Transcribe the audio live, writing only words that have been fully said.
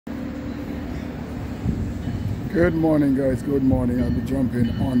Good morning, guys. Good morning. I'll be jumping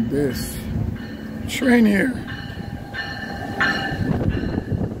on this train here.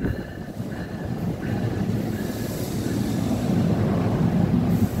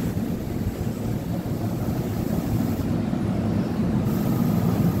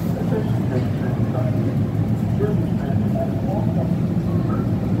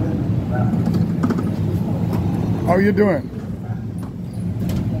 How you doing?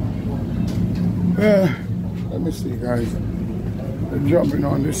 Let me see, guys. I'm jumping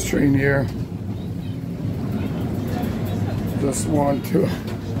on this train here. Just want to.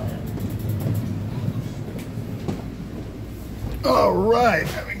 All right,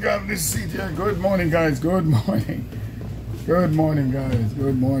 let me grab this seat here. Good morning, guys. Good morning. Good morning, guys.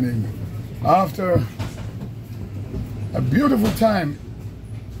 Good morning. After a beautiful time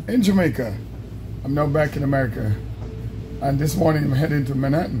in Jamaica, I'm now back in America, and this morning I'm heading to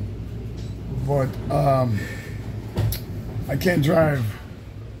Manhattan. But I can't drive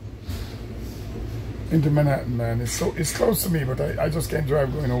into Manhattan, man. It's close to me, but I just can't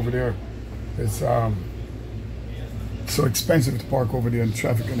drive going over there. It's so expensive to park over there and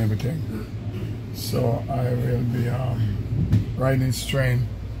traffic and everything. So I will be riding this train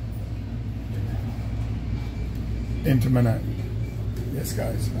into Manhattan. Yes,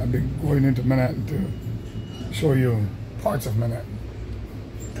 guys, I've been going into Manhattan to show you parts of Manhattan.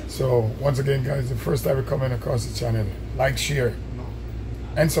 So once again, guys, the first time you're coming across the channel, like, share,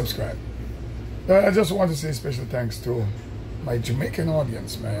 and subscribe. I just want to say special thanks to my Jamaican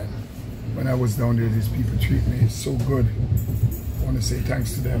audience, man. When I was down there, these people treat me so good. I want to say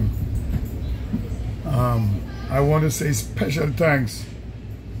thanks to them. I want to say special thanks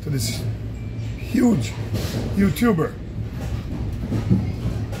to this huge YouTuber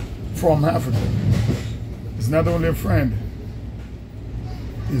from Africa. He's not only a friend,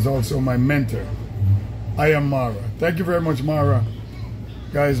 he's also my mentor. I am Mara. Thank you very much, Mara.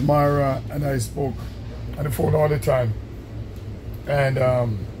 Guys, Mara and I spoke on the phone all the time. And I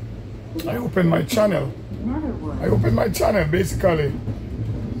opened my channel. I opened my channel basically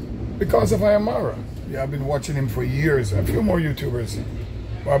because of I am Mara. Yeah, I've been watching him for years. A few more YouTubers.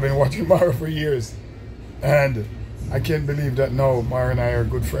 But I've been watching Mara for years. And I can't believe that now Mara and I are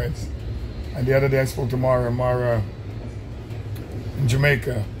good friends. And the other day I spoke to Mara in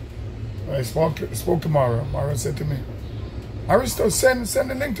Jamaica. I spoke to Mara. Mara said to me, Aristo, send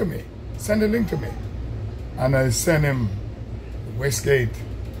the link to me. Send the link to me. And I sent him Westgate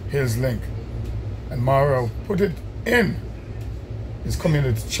Hills link. And Mara put it in his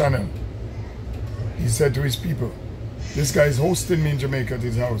community channel. He said to his people, this guy is hosting me in Jamaica at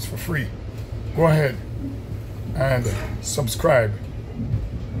his house for free. Go ahead and subscribe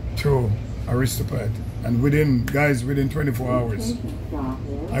to Aristopath. And within 24 hours,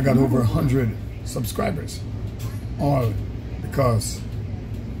 I got over 100 subscribers. All because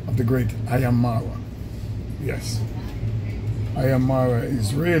of the great I am Mara. Yes. I am Mara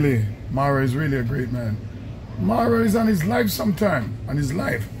is really a great man. Mara is on his life sometime, on his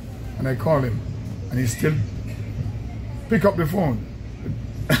life. And I call him, and he still pick up the phone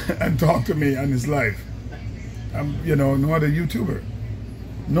and talk to me on his life. You know, no other YouTuber,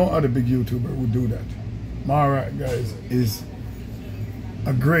 no other big YouTuber would do that. Mara, guys, is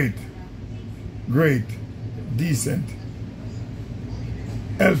a great, decent,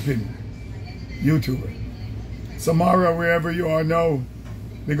 helping YouTuber. So Mara, wherever you are now,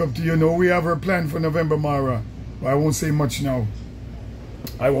 big up to you. Know we have our plan for November, Mara. But I won't say much now.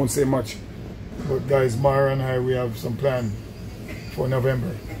 I won't say much. But guys, Mara and I, we have some plan for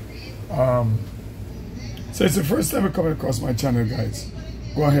November. So it's the first time you're coming across my channel, guys.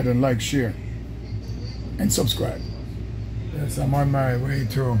 Go ahead and like, share, and subscribe. Yes, I'm on my way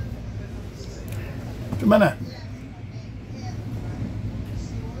to Manhattan.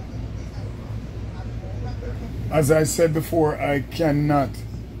 As I said before, I cannot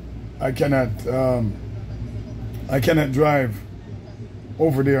drive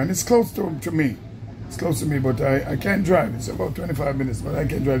over there, and it's close to me. It's close to me, but I can't drive. It's about 25 minutes, but I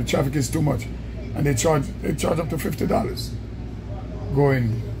can't drive. The traffic is too much, and they charge up to $50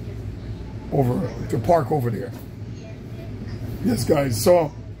 going over to park over there. Yes, guys.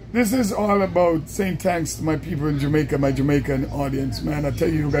 So this is all about saying thanks to my people in Jamaica, my Jamaican audience. Man, I tell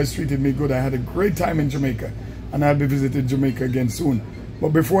you, you guys treated me good. I had a great time in Jamaica, and I'll be visiting Jamaica again soon.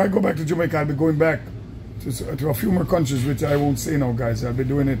 But before I go back to Jamaica, I'll be going back to a few more countries, which I won't say now, guys. I'll be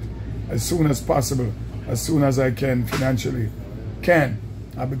doing it as soon as possible, as soon as I can financially.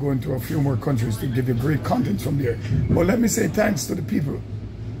 I'll be going to a few more countries to give you great content from there. But let me say thanks to the people.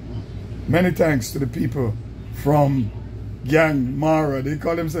 Many thanks to the people from Gang Mara. They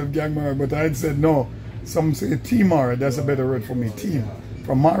call themselves Gang Mara, but I said no. some say Team Mara, that's a better word for me, team.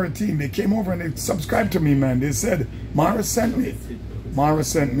 From Mara team, they came over and they subscribed to me, man. They said, Mara sent me. Mara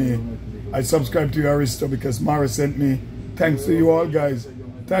sent me. I subscribed to you, Aristo, because Mara sent me. Thanks to you all, guys.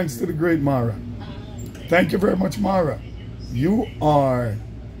 Thanks to the great Mara. Thank you very much, Mara. You are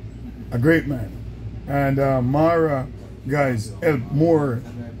a great man. And Mara, guys, help more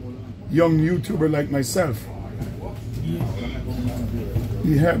young YouTuber like myself.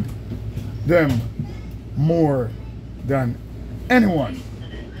 He helped them more than anyone,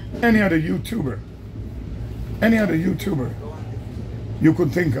 any other YouTuber you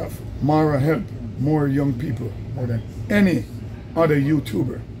could think of. Mara helped more young people more than any other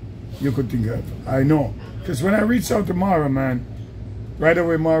YouTuber you could think of. I know, because when I reached out to Mara, man, right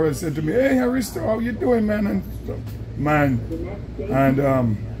away Mara said to me, "Hey Aristo, how you doing, man?" And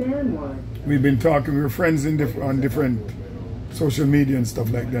we've been talking. We were friends on different social media and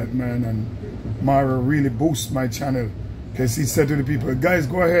stuff like that, man. And Mara really boosted my channel, because he said to the people, "Guys,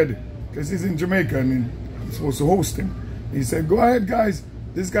 go ahead," because he's in Jamaica and he's supposed to host him. He said, "Go ahead, guys.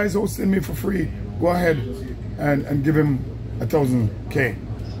 This guy's hosting me for free. Go ahead and give him 1,000K."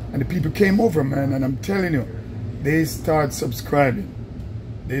 And the people came over, man, and I'm telling you, they start subscribing.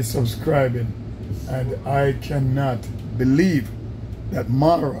 They're subscribing. And I cannot believe that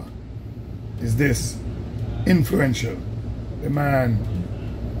Mara is this influential. The man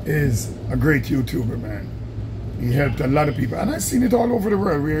is a great YouTuber, man. He helped a lot of people. And I've seen it all over the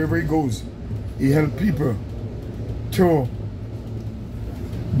world, wherever he goes. He helped people to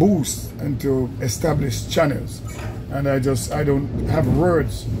boost and to establish channels. And I don't have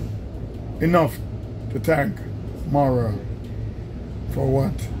words enough to thank Mara for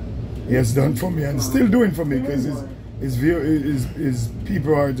what he has done for me and still doing for me, because his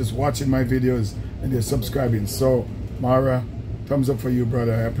people are just watching my videos and they're subscribing. So Mara, thumbs up for you,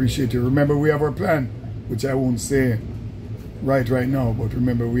 brother. I appreciate you. Remember, we have our plan, which I won't say right now, but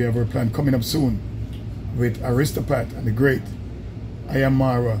remember, we have our plan coming up soon with Aristopat and the great I Am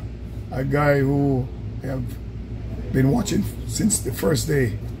Mara, a guy who I have been watching since the first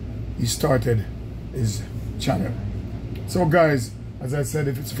day he started his channel. So guys, as I said,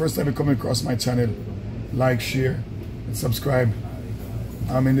 if it's the first time you're coming across my channel, like, share, and subscribe.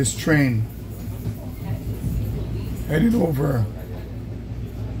 I'm in this train heading over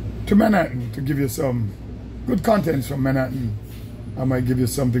to Manhattan to give you some good contents from Manhattan. I might give you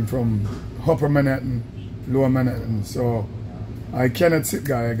something from Upper Manhattan, Lower Manhattan. So I cannot sit,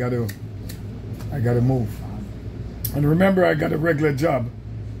 guy. I gotta move. And remember, I got a regular job,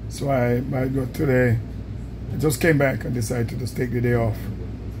 so today I just came back and decided to just take the day off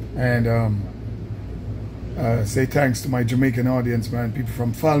and say thanks to my Jamaican audience, man. People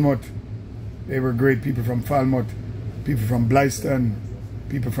from Falmouth, they were great. People from Falmouth, people from Blyston,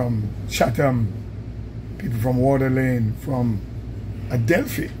 people from Chatham, people from Water Lane, from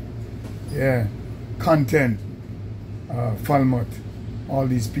Adelphi, yeah, Content, Falmouth, all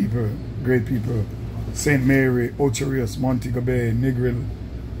these people, great people. St. Mary, Ocho Rios, Montego Bay, Negril,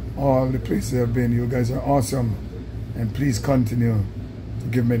 all the places I've been. You guys are awesome, and please continue to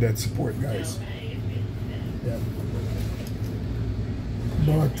give me that support, guys. Yeah.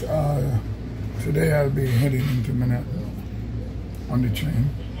 But today I'll be heading into Manhattan on the train.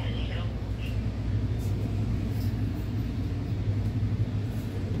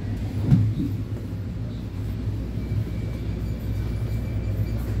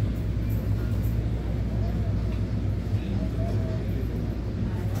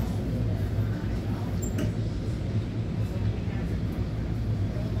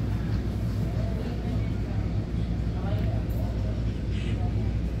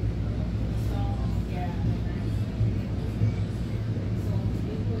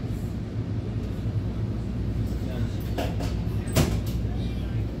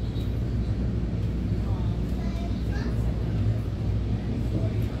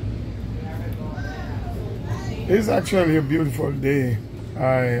 It's actually a beautiful day.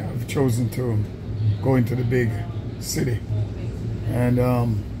 I have chosen to go into the big city, and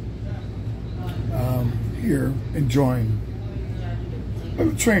here enjoying a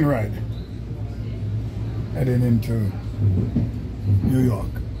little train ride heading into New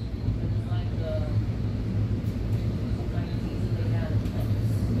York.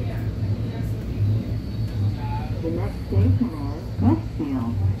 The next station is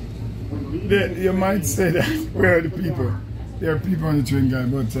Westfield. You might say that, where are the people? There are people on the train, guy,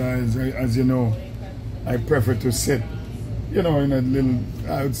 but as you know, I prefer to sit, you know, in a little,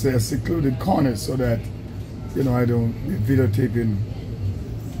 I would say, a secluded corner, so that, you know, I don't be videotaping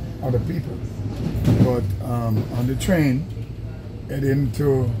other people. But on the train, heading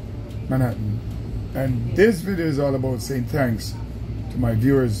to Manhattan, And this video is all about saying thanks to my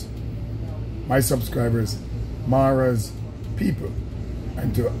viewers, my subscribers, Mara's people,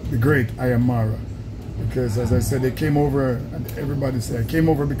 and to the great I Am Mara. Because as I said, they came over, and everybody said, I came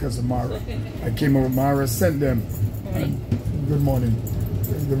over because of Mara. I came over, Mara sent them. And good morning.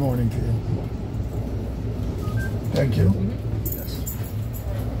 Good morning to you. Thank you. Yes.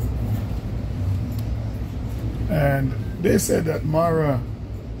 And they said that Mara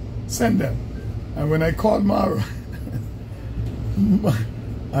sent them. And when I called Mara,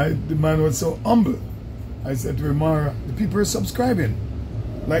 the man was so humble. I said to him, Mara, the people are subscribing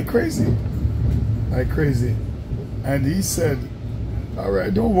like crazy. Like crazy. And he said, all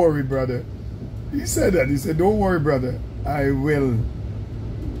right, don't worry, brother. He said that. He said, don't worry, brother. I will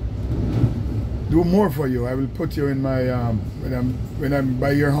do more for you. I will put you in my, when I'm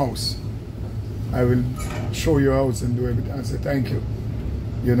by your house, I will show your house and do everything. I said, thank you.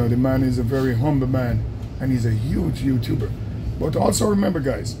 You know, the man is a very humble man, and he's a huge YouTuber. But also remember,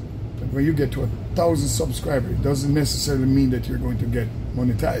 guys, that when you get to 1,000 subscribers, it doesn't necessarily mean that you're going to get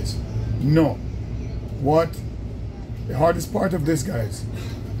monetized. No. What the hardest part of this, guys,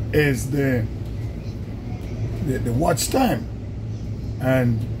 is the watch time,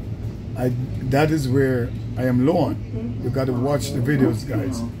 and that is where I am low on. You got to watch the videos,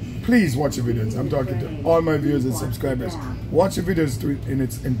 guys. Please watch the videos. I'm talking to all my viewers and subscribers. Watch the videos in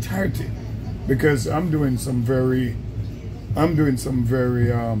its entirety, because I'm doing some very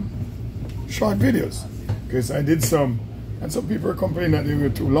short videos. Because I did some. And some people are complaining that they were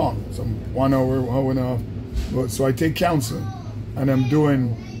too long, some 1 hour, hour and a half. But so I take counsel, and I'm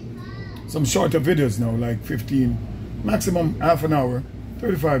doing some shorter videos now, like 15, maximum half an hour,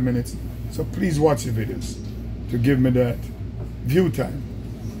 35 minutes. So please watch the videos to give me that view time.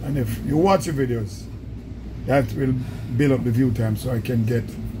 And if you watch the videos, that will build up the view time so I can get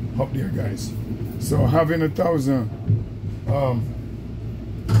up there, guys. So having 1,000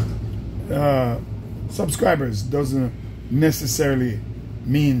 subscribers doesn't necessarily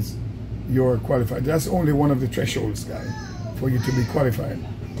means you're qualified. That's only one of the thresholds, guys, for you to be qualified.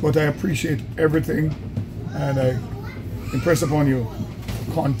 But I appreciate everything, and I impress upon you,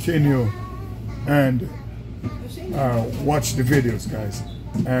 continue and watch the videos, guys.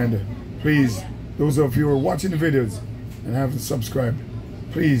 And please, those of you who are watching the videos and haven't subscribed,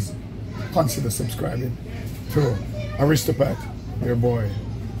 please consider subscribing to Aristopath, your boy,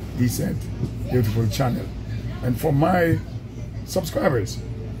 decent, beautiful channel. And for my subscribers,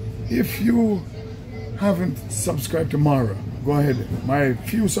 if you haven't subscribed to Mara, go ahead. My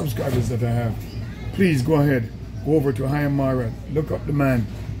few subscribers that I have, please go ahead, go over to I Am Mara, look up the man,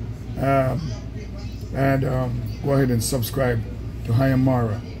 and go ahead and subscribe to I Am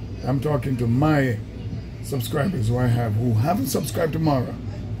Mara. I'm talking to my subscribers who I have who haven't subscribed to Mara.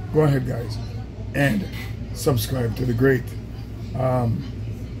 Go ahead, guys, and subscribe to the great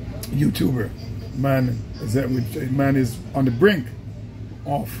YouTuber. Man is on the brink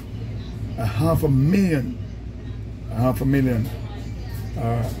of 500,000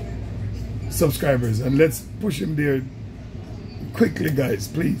 subscribers, and let's push him there quickly, guys,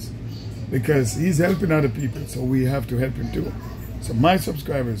 please, because he's helping other people, so we have to help him too. So my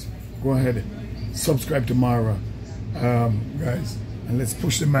subscribers, go ahead, subscribe to Mara, guys, and let's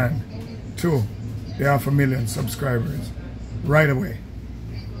push the man to the 500,000 subscribers right away.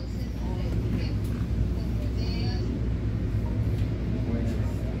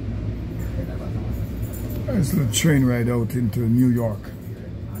 It's a train ride out into New York.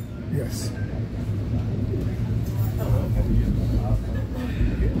 Yes.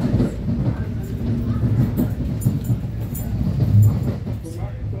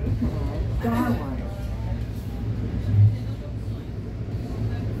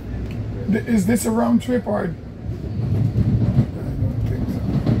 Is this a round trip or? I don't think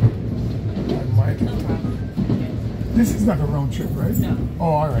so. I might have to. This is not a round trip, right? No. Oh,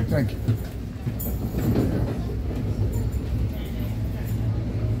 all right. Thank you.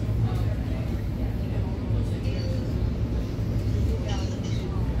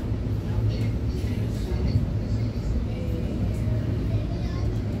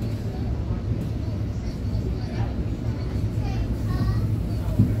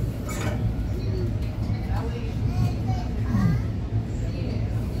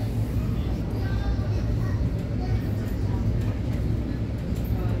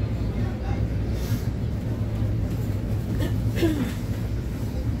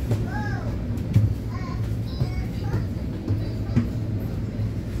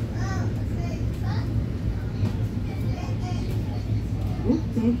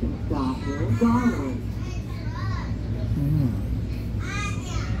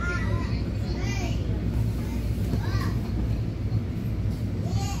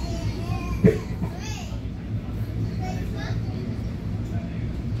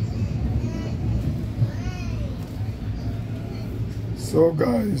 So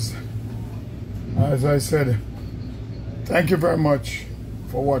guys, as I said, thank you very much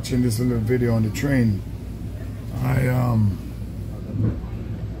for watching this little video on the train. I am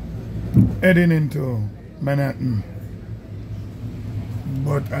heading into Manhattan,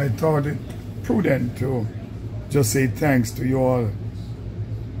 but I thought it prudent to just say thanks to you all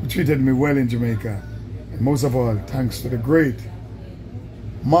who treated me well in Jamaica. And most of all, thanks to the great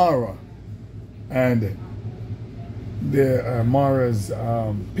Mara and Mara's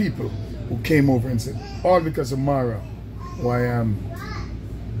people who came over and said, all because of Mara, why I'm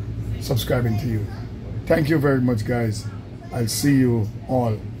subscribing to you. Thank you very much, guys. I'll see you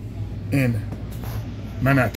all in Manhattan.